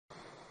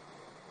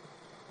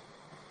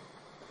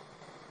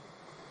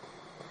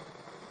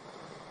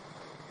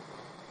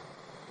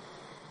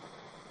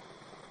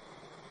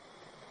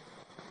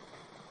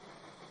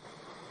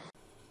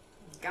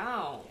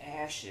gone.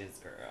 Ashes,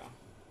 girl.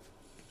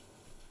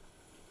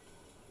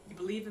 You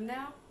believe him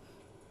now?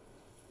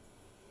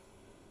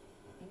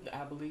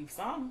 I believe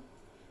some.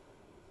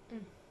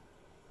 And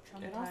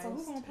also,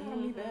 who's gonna pat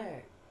me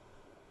back?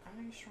 I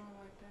ain't strong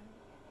like that.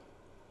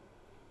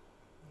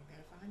 You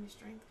gotta find your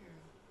strength, girl.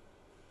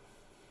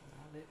 I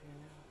live here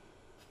now.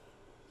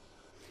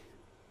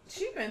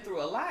 She been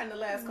through a lot in the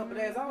last couple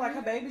days. I'm like,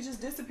 her baby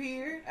just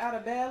disappeared out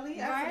of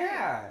belly. I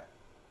forgot.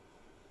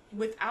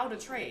 Without a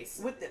trace.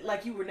 With it,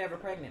 like you were never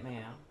pregnant,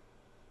 ma'am.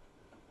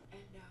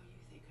 And now you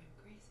think I'm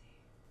crazy.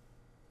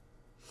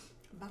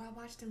 But I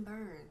watched him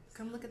burn.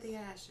 Come look at the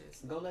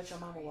ashes. Go let your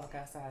mama walk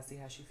outside, see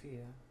how she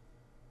feel.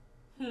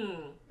 Have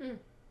you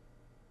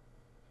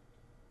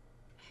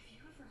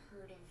ever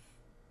heard of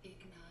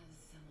Ignaz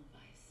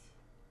Semmelweis?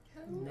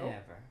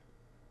 Never.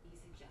 He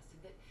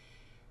suggested that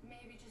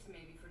maybe, just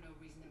maybe, for no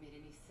reason that made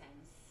any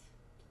sense,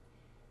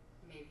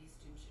 maybe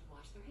students should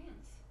wash their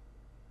hands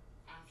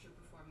after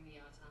performing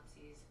the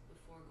autopsies,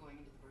 before going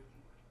into the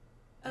birthing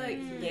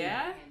ward.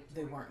 Yeah?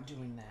 They weren't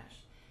doing that.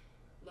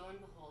 Lo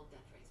and behold,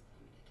 death rates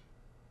plummeted.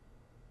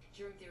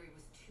 Germ theory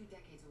was 2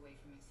 decades away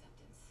from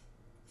acceptance.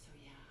 So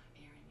yeah,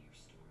 Aaron, your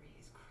story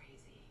is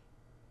crazy.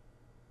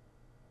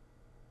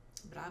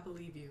 But I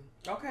believe you.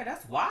 Okay,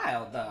 that's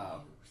wild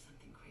though. Do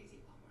something crazy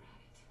while we're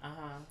at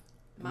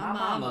it. My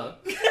mama.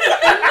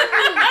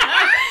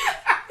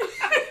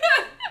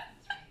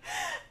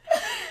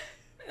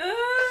 My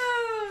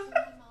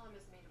mom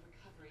has made a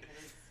recovery that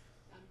is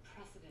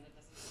unprecedented,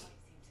 doesn't quite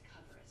seem to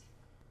cover it.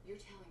 You're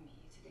telling me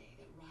today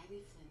that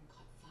Riley Flynn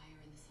caught fire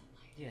in the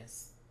sunlight?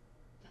 Yes,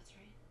 That's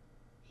right.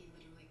 He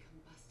literally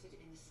combusted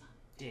in the sun.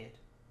 did.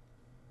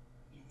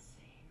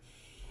 Insane.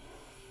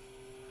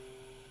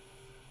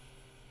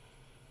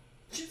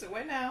 She said,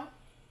 wait now.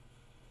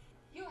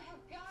 You have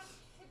got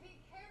to be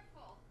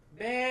careful.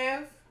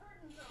 Bev,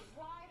 Curtains are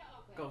wide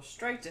open. go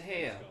straight to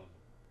hell.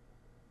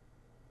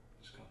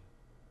 It's gone.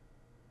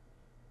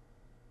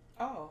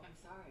 Oh. I'm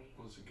sorry.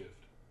 Well, it's a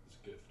gift. It's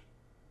a gift.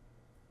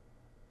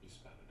 He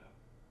spat it out.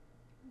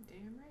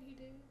 Damn right he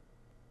did.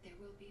 There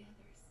will be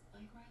others,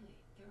 like Riley.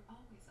 There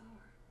always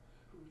are,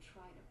 who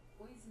try to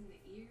poison the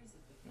ears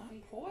of the Not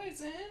faithful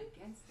poison.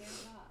 against their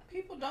God.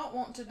 People don't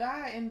want to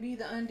die and be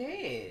the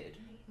undead.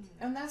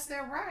 And that's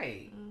their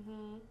right.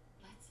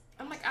 Let's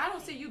I'm like, I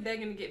don't see you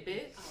begging to get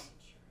bit. our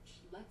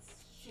church. Let's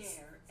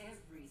share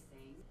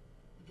everything.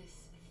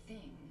 This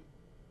thing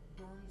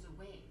burns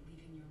away,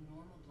 leaving your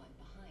normal blood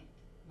behind.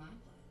 My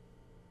blood.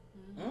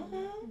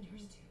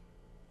 Yours too.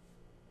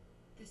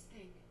 This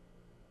thing,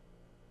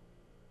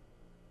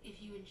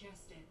 if you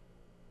ingest it,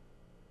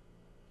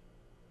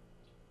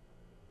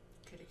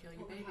 Could it kill your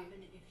what would baby?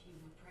 happen if you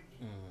were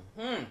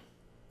pregnant?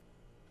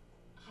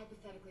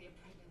 Hypothetically, a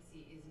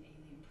pregnancy is an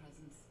alien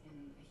presence in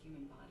a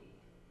human body.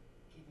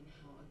 Given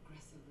how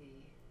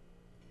aggressively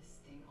this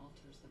thing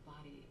alters the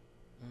body,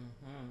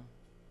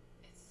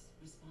 its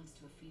response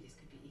to a fetus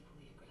could be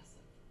equally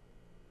aggressive.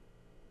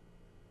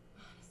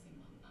 Honestly,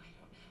 Mom, I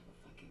don't have a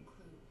fucking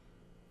clue.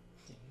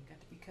 You ain't got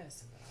to be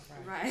cussing, but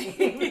all right.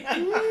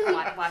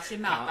 Right. watch your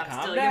mouth. I'm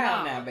Calm still your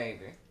down mom. now,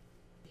 baby.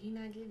 Did he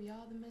not give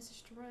y'all the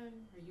message to run?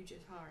 Or you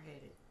just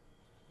hard-headed?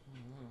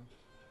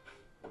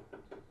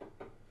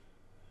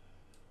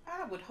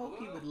 I would hope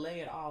he would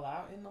lay it all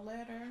out in the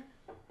letter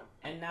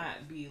and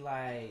not be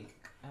like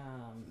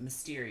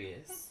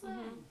mysterious.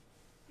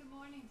 Good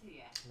morning to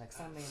you. Like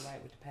something ain't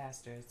right with the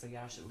pastor, so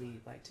y'all should leave.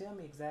 Like, tell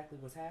me exactly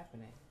what's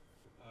happening.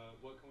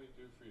 What can we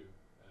do for you?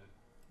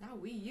 Not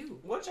we, you.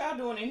 What y'all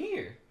doing in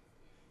here?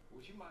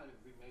 Would you mind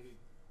if we maybe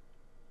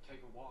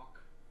take a walk?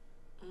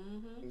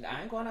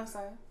 I ain't going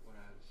outside. What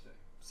I had to say.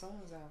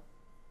 Sun's out.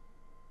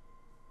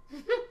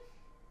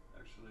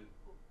 Actually,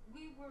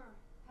 We were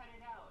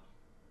headed out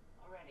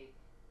already.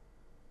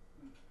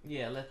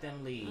 Yeah, let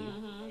them leave. I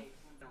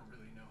don't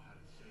really know how to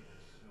say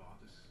this, so I'll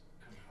just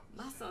come out and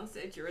My say son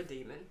said you're a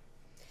demon.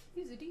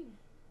 He's a demon.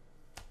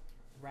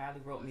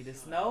 Riley wrote me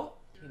this note.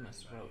 He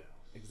must have wrote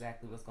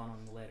exactly what's going on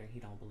in the letter. He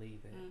don't believe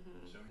it.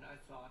 So I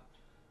thought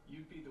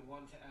you'd be the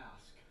one to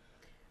ask.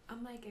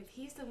 I'm like, if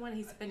he's the one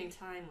he's spending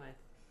time with,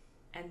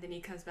 and then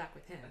he comes back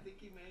with him, I think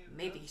he may have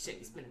maybe done he shouldn't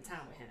be something spending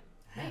time with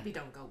himself. him. Maybe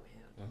don't go with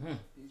him.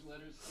 These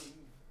letters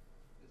seem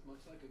as much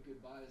like a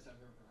goodbye as I've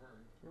ever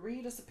heard.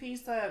 Read us a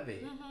piece of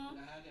it. And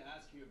I had to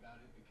ask you about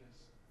it because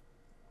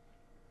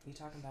He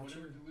talking about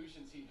whatever you.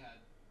 delusions he had,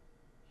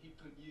 he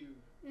put you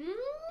in the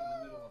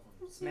middle of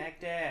them.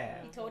 Smack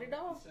dab. He told it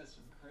all. He says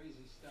some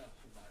crazy stuff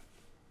about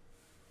you.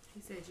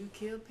 He said you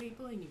kill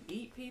people and you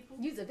eat people.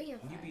 You's a vampire.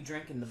 You be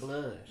drinking the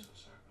blood. I'm so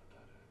sorry about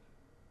that,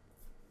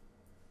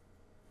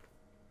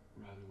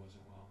 Ed. Riley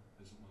wasn't well,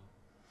 isn't well.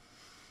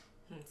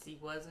 He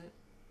wasn't.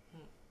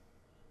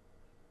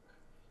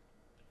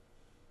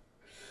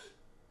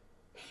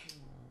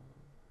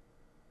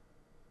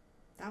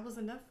 That was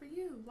enough for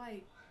you.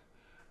 Like,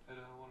 Ed,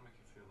 I don't want to make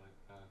you feel like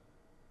that.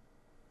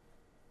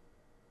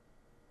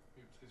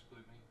 Will you please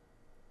believe me?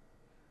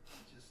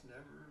 I just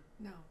never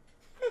no.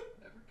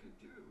 could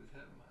do it with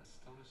him. I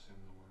just don't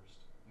assume the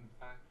worst. In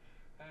fact,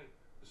 hey,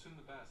 assume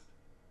the best.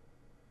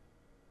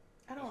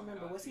 I don't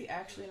remember. Was he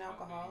actually an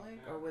alcoholic,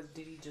 or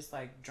did he just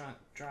like drunk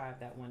drive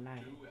that one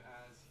night? Do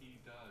as he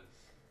does.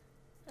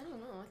 I don't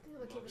know. I think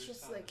like it was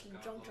just like he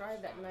drunk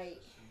drive that night,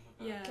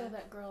 Yeah. killed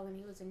that girl, and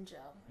he was in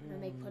jail, and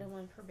then they put him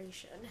on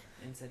probation.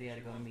 And said he had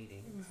to go to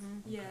meetings.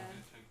 Yeah.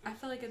 I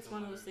feel like it's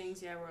one of those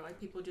things, yeah, where like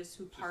people just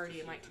who party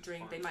and like to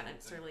drink, they might not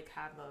necessarily like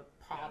have a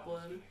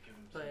problem,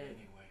 but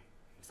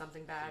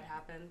something bad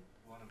happened.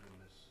 One of them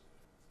is,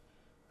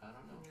 I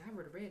don't know. I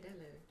would have read that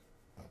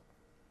letter.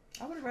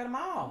 I would have read them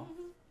all.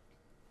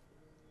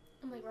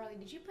 I'm like, Riley,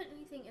 did you put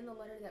anything in the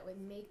letter that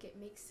would make it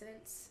make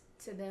sense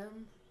to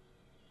them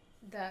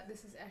that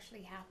this is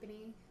actually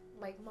happening?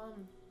 Like,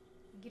 Mom,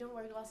 you don't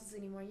wear glasses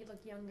anymore. You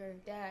look younger.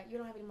 Dad, you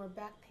don't have any more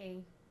back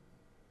pain.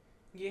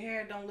 Your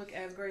hair don't look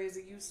as gray as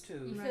it used to.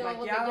 You feel a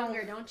little bit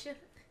younger, don't you?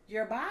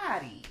 Your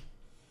body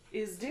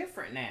is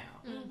different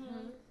now.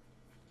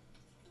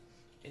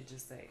 It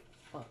just say,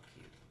 fuck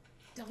you.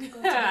 Don't go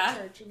to the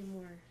church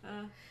anymore.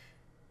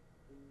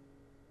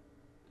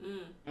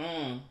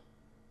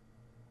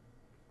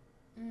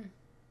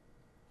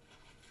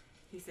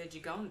 He said,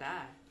 you gon'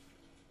 die.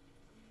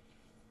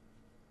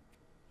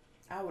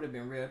 I would have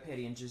been real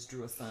petty and just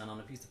drew a sun on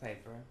a piece of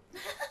paper.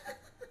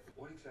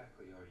 What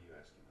exactly are you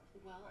asking of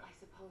me? Well, I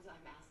suppose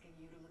I'm asking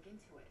you to look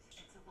into it.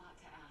 It's a lot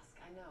to ask,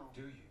 I know.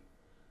 Do you?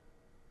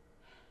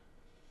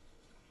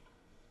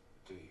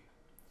 Do you?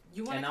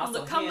 You want And to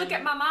also come look him-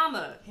 at my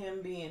mama.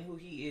 Him being who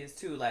he is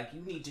too, like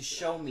you need to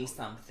show me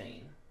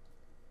something.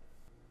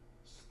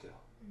 Still.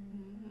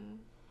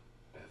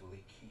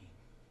 Beverly Keane.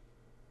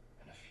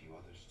 And a few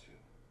others too.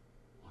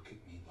 Look at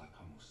me like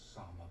I'm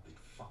Osama bin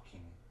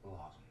fucking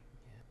Laden.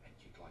 Yeah. And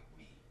you'd like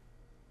me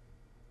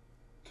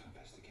to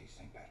investigate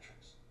St.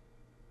 Patrick's.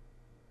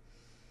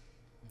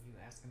 You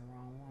asking the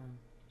wrong one.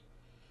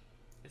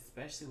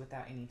 Especially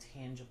without any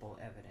tangible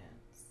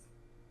evidence.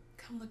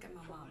 Come look at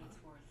my For what mama. it's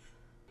worth.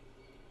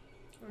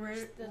 Where,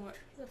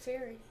 The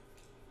ferry.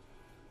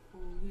 Oh,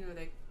 you know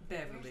that Where's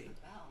Beverly.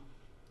 the bell?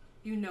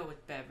 You know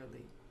it's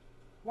Beverly.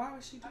 Why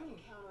would she do I can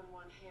it? count on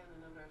one hand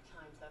the number of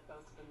times that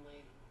boat's been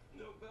late.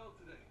 No bell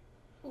today.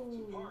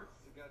 Ooh, Parts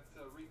that got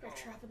recalled. they're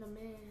trapping them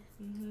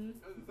in.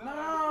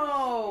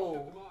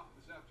 No.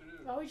 This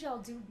afternoon. Why would y'all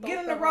do both Get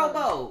in the of them?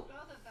 rowboat.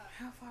 Both of them.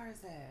 How far is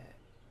that?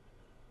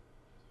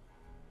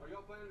 Are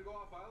y'all planning to go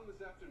off island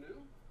this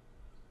afternoon?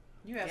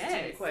 You have too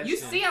many Yes. questions. You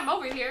see I'm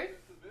over here.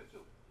 It's the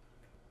vigil.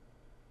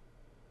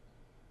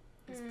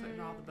 He's putting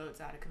all the boats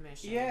out of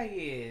commission. Yeah,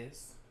 he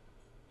is.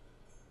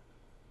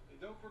 And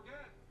don't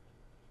forget,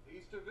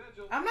 Easter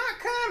vigil. I'm not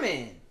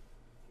coming.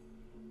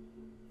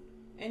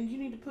 And you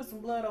need to put some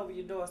blood over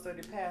your door so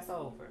they pass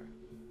over.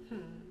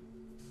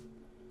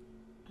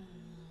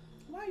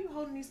 Why are you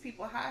holding these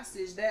people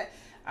hostage?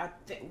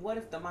 What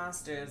if the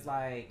monster is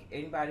like,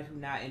 anybody who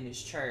not in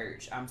this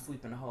church, I'm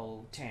sweeping the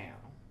whole town.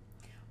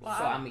 Well,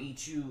 So I'm gonna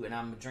eat you and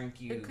I'm gonna drink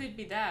you. It could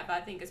be that, but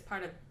I think it's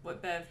part of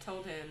what Bev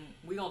told him.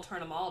 We gonna turn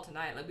them all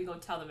tonight. Like we gonna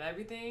tell them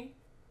everything.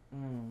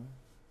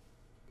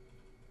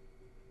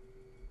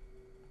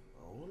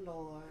 Oh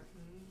Lord.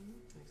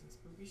 Like some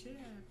spooky shit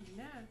happening.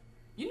 Yeah.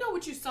 You know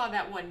what you saw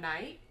that one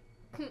night?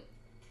 Wait,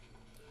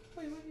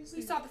 what did you You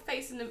see? saw the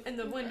face in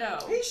the window.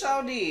 He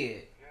sure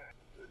did.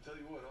 Tell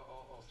you what,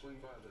 I'll swing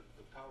by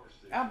the power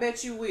station. I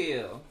bet you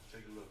will.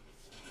 Take a look.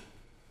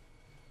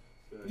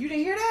 You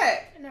didn't hear that?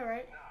 I know,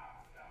 right?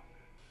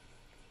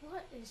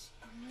 What is...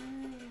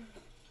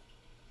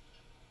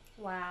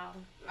 Wow.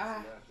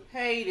 I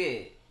hate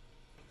it.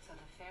 So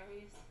the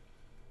ferries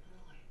and the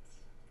lights.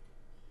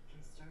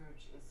 And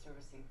Sturge is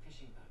servicing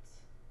fishing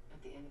boats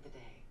at the end of the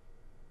day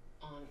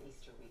on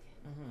Easter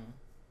weekend.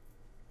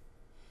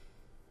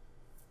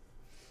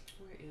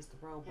 Where is the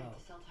If rowboat?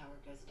 the cell tower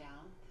goes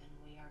down, then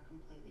we are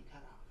completely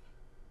cut off.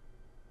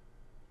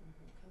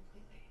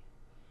 Completely.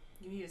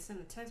 You need to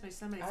send a text message.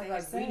 Somebody I was saying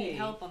about to we need say,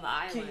 help on the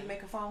island. Can you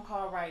make a phone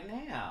call right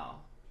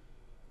now?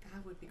 I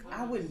would be cool.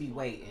 I wouldn't be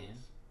waiting.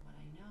 What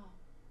I know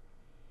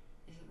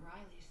is that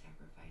Riley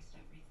sacrificed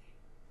everything.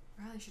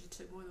 Riley should have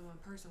took more than one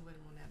person with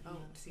him on that boat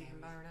to see him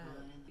burn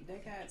up.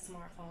 They got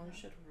smartphones.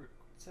 Should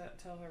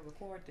tell her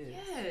record this.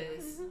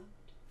 Yes.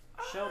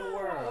 Show the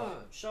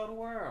world. Show the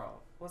world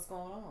what's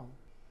going on.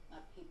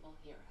 Let people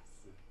hear us.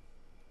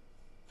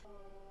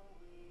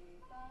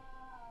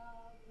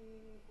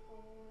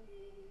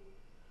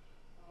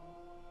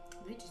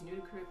 They just knew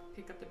to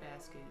pick up the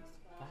baskets.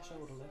 I sure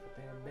would have left it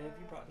there. Bev,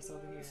 you brought this over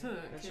here.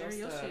 That's Carry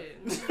your stuff.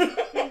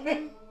 shit.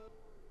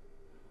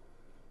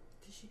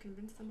 Did she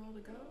convince them all to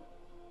go?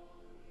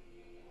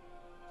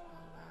 Oh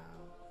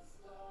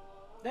wow.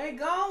 They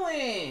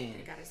going.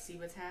 They gotta see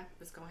what's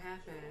gonna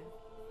happen.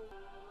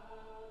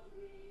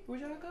 Would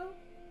y'all go?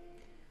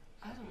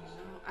 I don't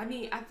know. I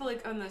mean, I feel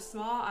like on the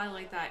small island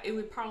like that, it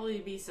would probably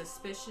be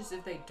suspicious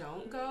if they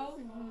don't go,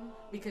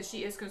 because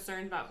she is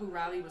concerned about who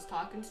Riley was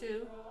talking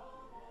to.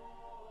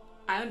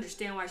 I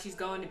understand why she's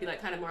going to be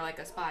like kind of more like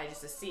a spy just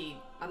to see.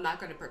 I'm not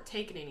going to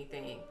partake in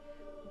anything,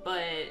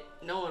 but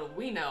knowing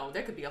we know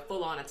there could be a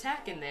full-on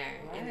attack in there,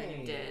 and then you're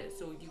Right. dead.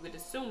 So you would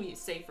assume you're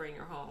safer in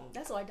your home.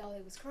 That's why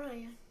Dolly was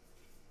crying.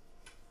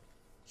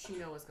 She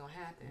know what's gonna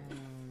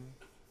happen.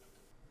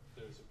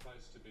 There's a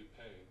price to be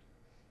paid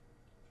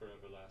for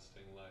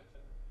everlasting life.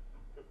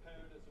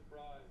 Prepared as a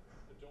bride,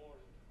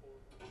 adorned for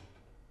her.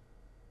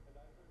 And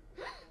I heard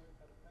the stories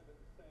out of heaven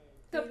saying,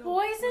 The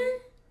poison?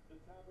 the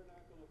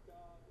tabernacle of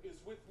God is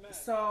with men.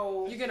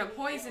 So You're gonna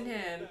poison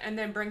him and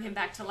then bring him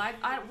back to life.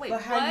 Wait,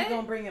 but how what? you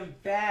gonna bring him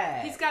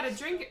back? He's got to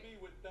drink it. Be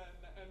with them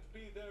and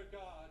be their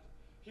God.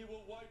 He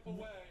will wipe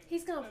away.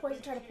 He's gonna every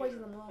try to poison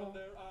tear them all. from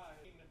their eye.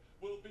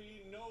 Will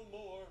be no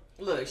more.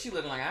 Look, she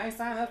looking like I ain't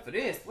signed up for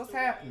this. What's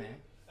happening?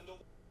 And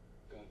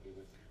God be with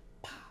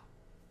you.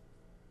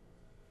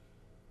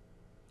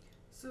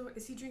 So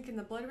is he drinking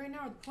the blood right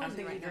now or the I poison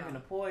think right he's drinking now?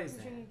 the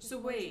poison. So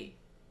wait,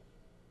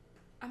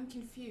 I'm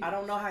confused. I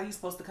don't know how he's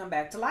supposed to come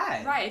back to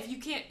life. Right,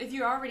 if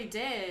you're already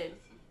dead.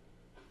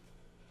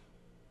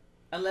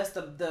 Unless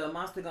the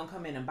monster gonna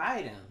come in and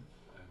bite him.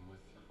 I'm with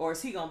you. Or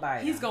is he gonna bite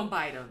him? He's gonna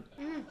bite him.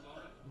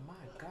 My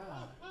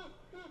God.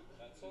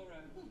 That's all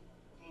right.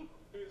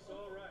 It's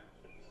all right.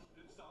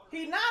 It's all right.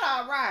 He not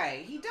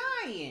alright. He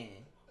dying.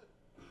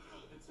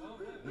 It's all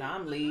right. Nah,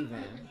 I'm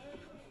leaving.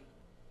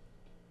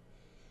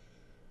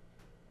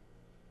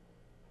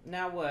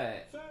 Now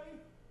what? Say,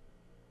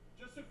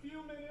 just a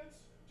few minutes,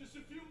 just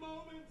a few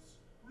moments,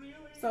 really.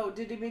 So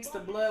did he mix the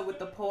blood with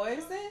the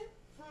poison?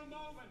 For a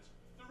moment,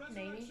 the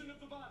resurrection of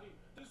the body.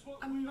 This is what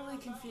I'm we really are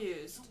about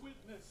confused. to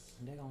witness.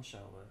 They're gonna show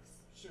us.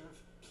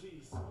 Sheriff,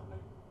 please.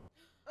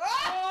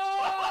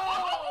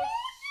 Oh,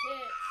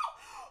 shit.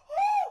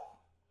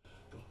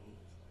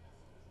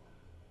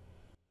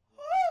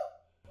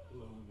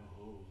 Lo and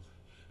behold,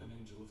 an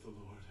angel of the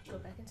Lord. Go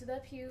back into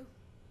that pew.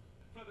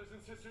 Brothers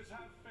and sisters,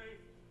 have faith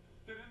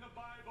that in the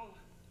Bible,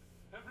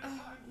 every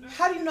time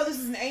How do you know this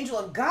is an angel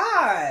of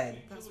God?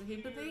 That's what he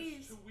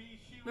believes. to we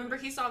humans, Remember,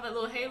 he saw that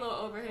little halo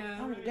over I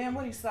don't him. give a damn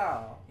what he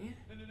saw. Yeah.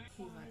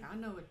 He's like, I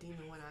know a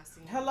demon when I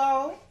see him.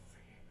 Hello?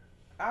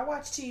 I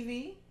watch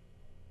TV.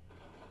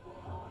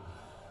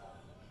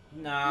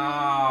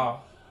 No.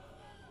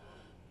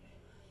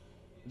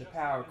 The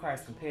power of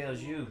Christ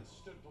compels you.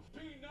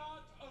 be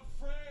not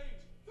afraid.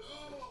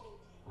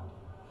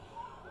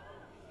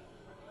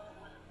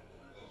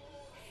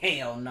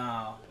 Hell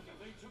no.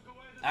 They took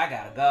away the I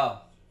gotta go.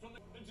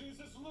 and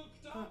Jesus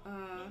looked up, let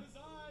his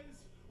eyes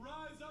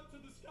rise up to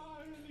the sky,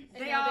 and he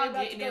They now all they're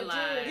about getting to go in do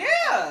line. it.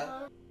 Yeah.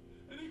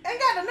 and he And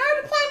got the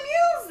nerve to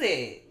play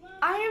music.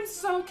 I am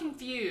so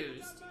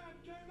confused. man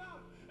came out,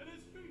 and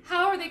his feet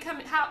How are they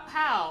coming?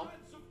 How?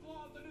 threads of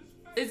cloth, and his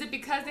face Is it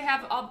because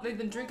they've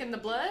been drinking the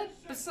blood?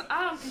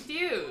 I'm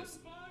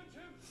confused. bind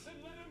him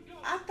and let him go.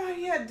 I thought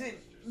he had to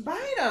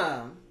bite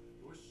him.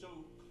 We're so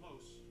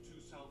close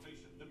to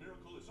salvation. The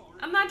miracle is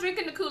already. I'm not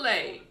drinking the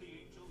Kool-Aid. The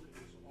angel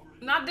is already.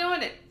 I'm not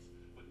doing it.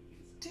 But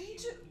it's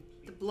Danger.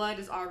 The blood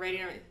is already.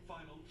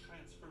 final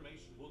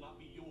transformation will not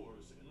be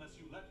yours unless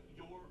you let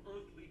your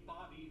earthly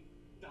body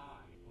die.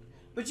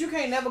 But you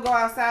can't never go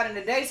outside in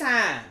the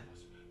daytime.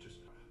 Just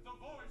the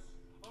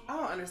voice of I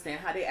don't understand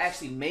how they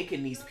actually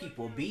making these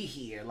people be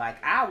here.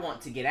 Like, I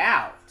want to get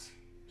out.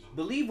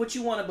 Believe what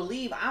you want to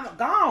believe. I'm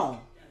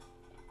gone.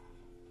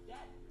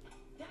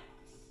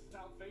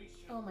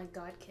 salvation. Oh my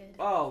God, kid.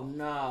 Oh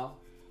no.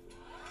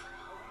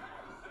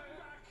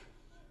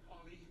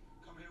 Ollie,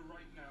 come here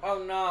right now.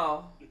 Oh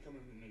no. You're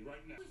coming with me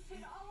right now. We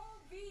should all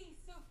be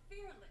so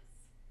fearless.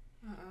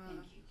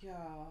 Thank you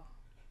Y'all.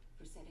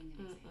 for setting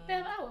an example.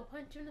 Bev, I will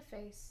punch you in the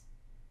face.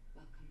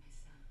 Welcome, my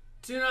son.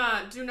 Do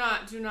not. You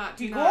not.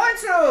 going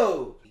to? Do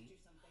something. We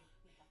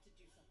have to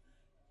do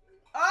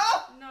something. Oh,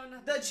 No, no.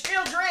 the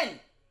children. And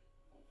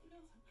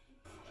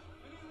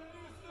he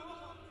raised them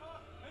up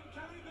and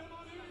carried them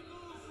on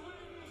eagle's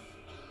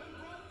wings and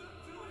brought them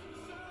to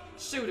himself.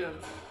 Shoot him.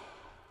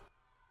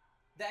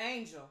 The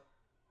angel.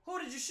 Who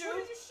did you shoot? Who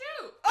did you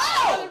shoot?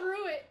 Oh!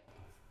 Through it.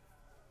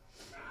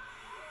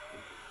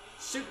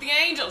 Shoot the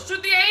angel.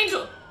 Shoot the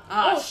angel.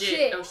 Oh, Oh, shit.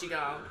 shit. Oh, she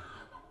gone.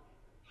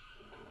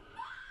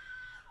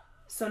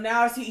 So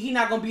now is he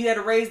not gonna be there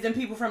to raise them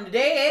people from the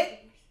dead?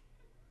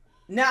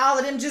 Now all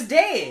of them just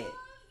dead.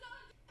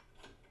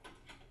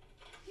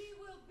 He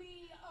will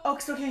be Oh,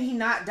 so can he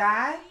not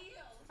die?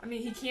 I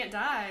mean, he can't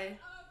die.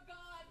 of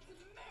God's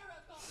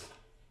miracle.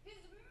 His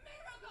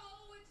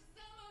miracle, which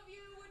some of you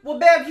would. Well,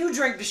 Bev, you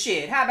drink the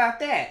shit. How about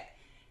that?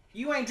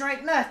 You ain't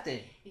drank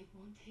nothing. It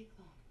won't take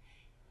long.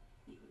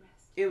 You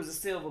rest. It was a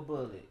silver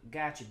bullet.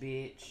 Gotcha,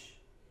 bitch.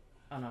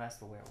 Oh no, that's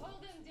the werewolf.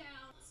 Hold him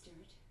down.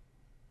 Sturge.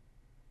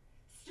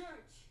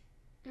 Sturge.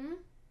 Hmm?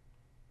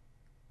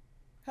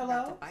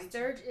 Hello?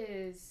 Sturge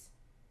is.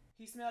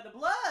 He smelled the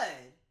blood.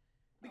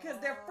 Because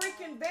they're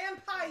freaking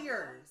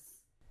vampires.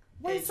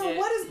 Wait, Is so it-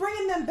 what is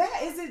bringing them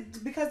back? Is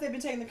it because they've been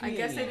taking the I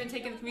communion? guess they've been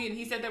taking the communion.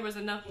 He said there was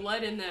enough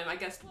blood in them, I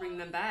guess, to bring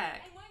them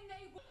back. And when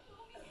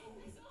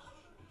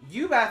they.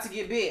 You about to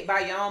get bit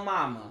by your own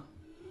mama.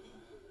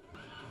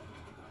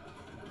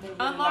 They really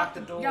Unlock locked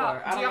the door.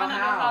 Y'all, I do don't y'all know not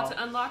know how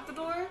to unlock the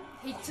door?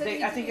 He took. They-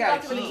 he, I think he got a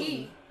locked it with a key.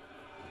 key.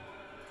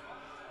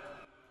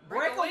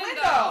 Break a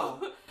window.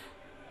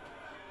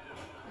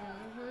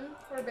 Mm-hmm.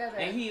 Poor Bev.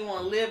 And he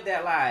want to live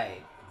that life.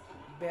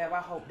 Bev, I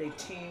hope they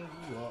team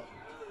you up.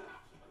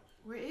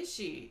 Where is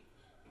she?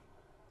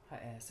 Her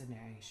ass in there,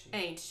 ain't she?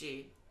 Ain't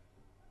she?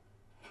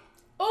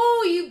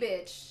 Oh, you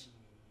bitch.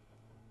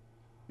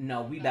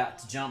 No, we about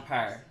to jump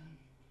her.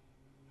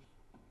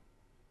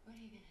 What are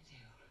you gonna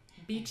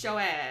do? Beat your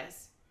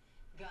ass.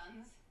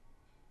 Guns?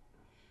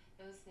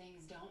 Those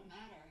things don't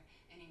matter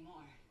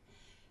anymore.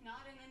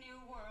 Not in the new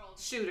world.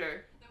 Shoot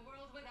her. The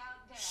world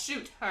without death.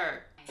 Shoot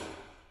her.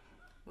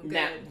 Well, good.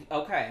 Now,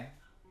 okay.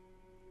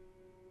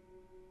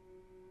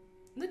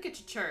 Look at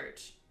your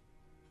church.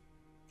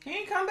 He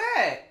ain't come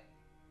back.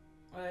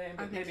 Well, I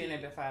think maybe in he-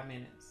 about 5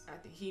 minutes. I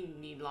think he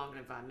need longer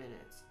than 5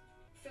 minutes.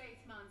 Faith,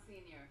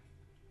 Monsignor.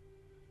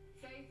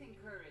 Faith and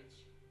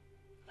courage.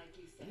 Like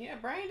you said. Yeah,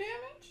 brain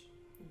damage?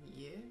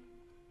 Yeah.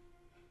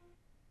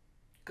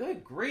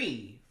 Good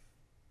grief.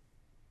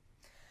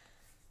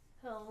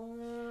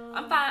 Oh.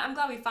 I'm fine. I'm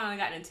glad we finally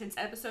got an intense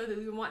episode that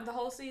we've been wanting the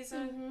whole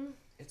season. Mm-hmm.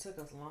 It took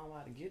us a long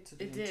while to get to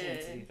the It did.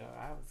 intensity, though.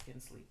 I was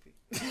getting sleepy.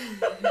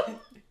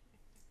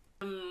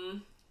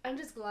 I'm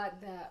just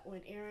glad that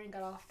when Erin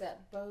got off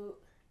that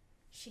boat,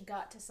 she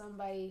got to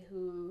somebody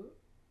who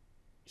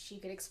she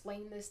could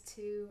explain this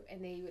to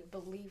and they would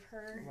believe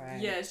her.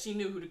 Right. Yeah, she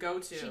knew who to go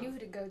to. She knew who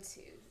to go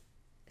to.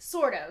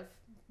 Sort of.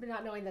 But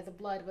not knowing that the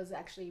blood was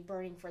actually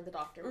burning for the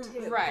doctor,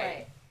 too.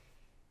 Right.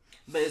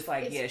 But it's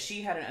like, yeah,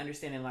 she had an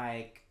understanding,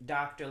 like,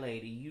 doctor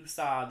lady, you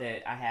saw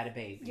that I had a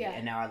baby, Yeah.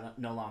 and now I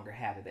no longer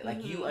have a baby.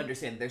 Like, you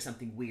understand that there's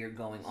something weird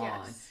going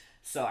on, Yes.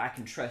 so I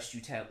can trust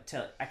you.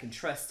 I can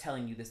trust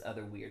telling you this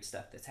other weird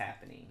stuff that's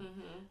happening.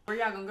 Where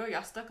y'all gonna go?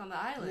 Y'all stuck on the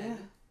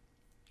island.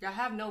 Y'all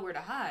have nowhere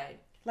to hide.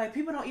 Like,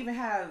 people don't even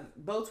have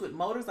boats with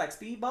motors, like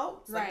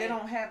speedboats. Like, they Right.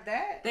 don't have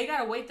that. They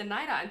gotta wait the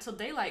night out until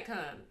daylight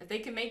come. If they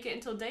can make it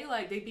until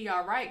daylight, they'd be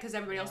all right because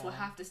everybody else will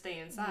have to stay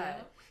inside.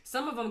 Yeah.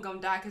 Some of them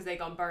gonna die because they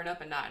gonna burn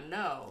up and not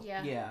know.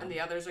 Yeah. Yeah. And the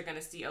others are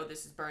gonna see, oh,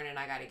 this is burning.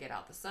 I gotta get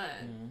out the sun.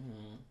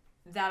 Mm-hmm.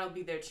 That'll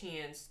be their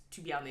chance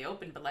to be out in the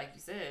open. But like you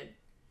said,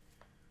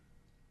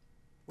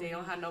 they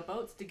don't have no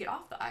boats to get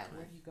off the Where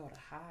island. do you go to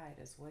hide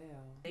as well?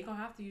 They gonna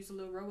have to use the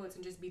little rowboats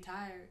and just be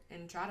tired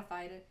and try to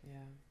fight it. Yeah.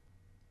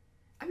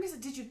 I'm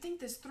just, did you think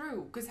this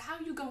through? Because how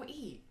you gonna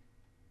eat?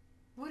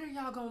 What are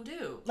y'all gonna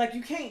do? Like,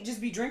 you can't just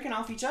be drinking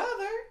off each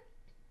other.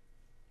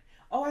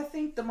 Oh, I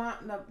think the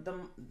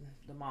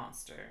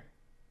monster,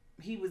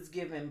 he was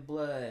giving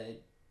blood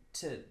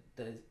to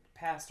the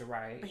pastor,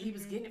 right? But he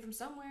was getting it from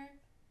somewhere.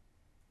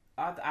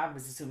 I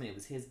was assuming it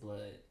was his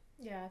blood.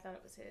 Yeah, I thought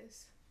it was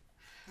his.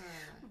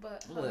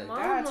 But her Look,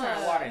 mama, God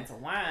turned water into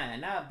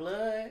wine, not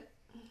blood.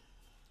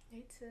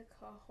 they took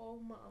her whole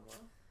mama.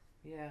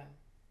 Yeah.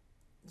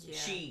 Yeah.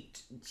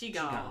 She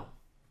gone.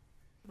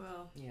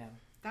 Well, Yeah.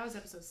 that was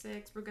episode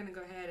 6. We're gonna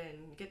go ahead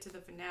and get to the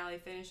finale,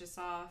 finish this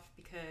off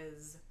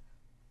because,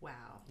 wow.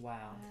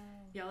 Wow.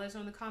 Y'all let us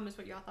know in the comments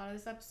what y'all thought of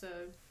this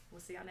episode.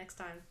 We'll see y'all next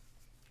time.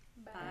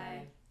 Bye.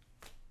 Bye.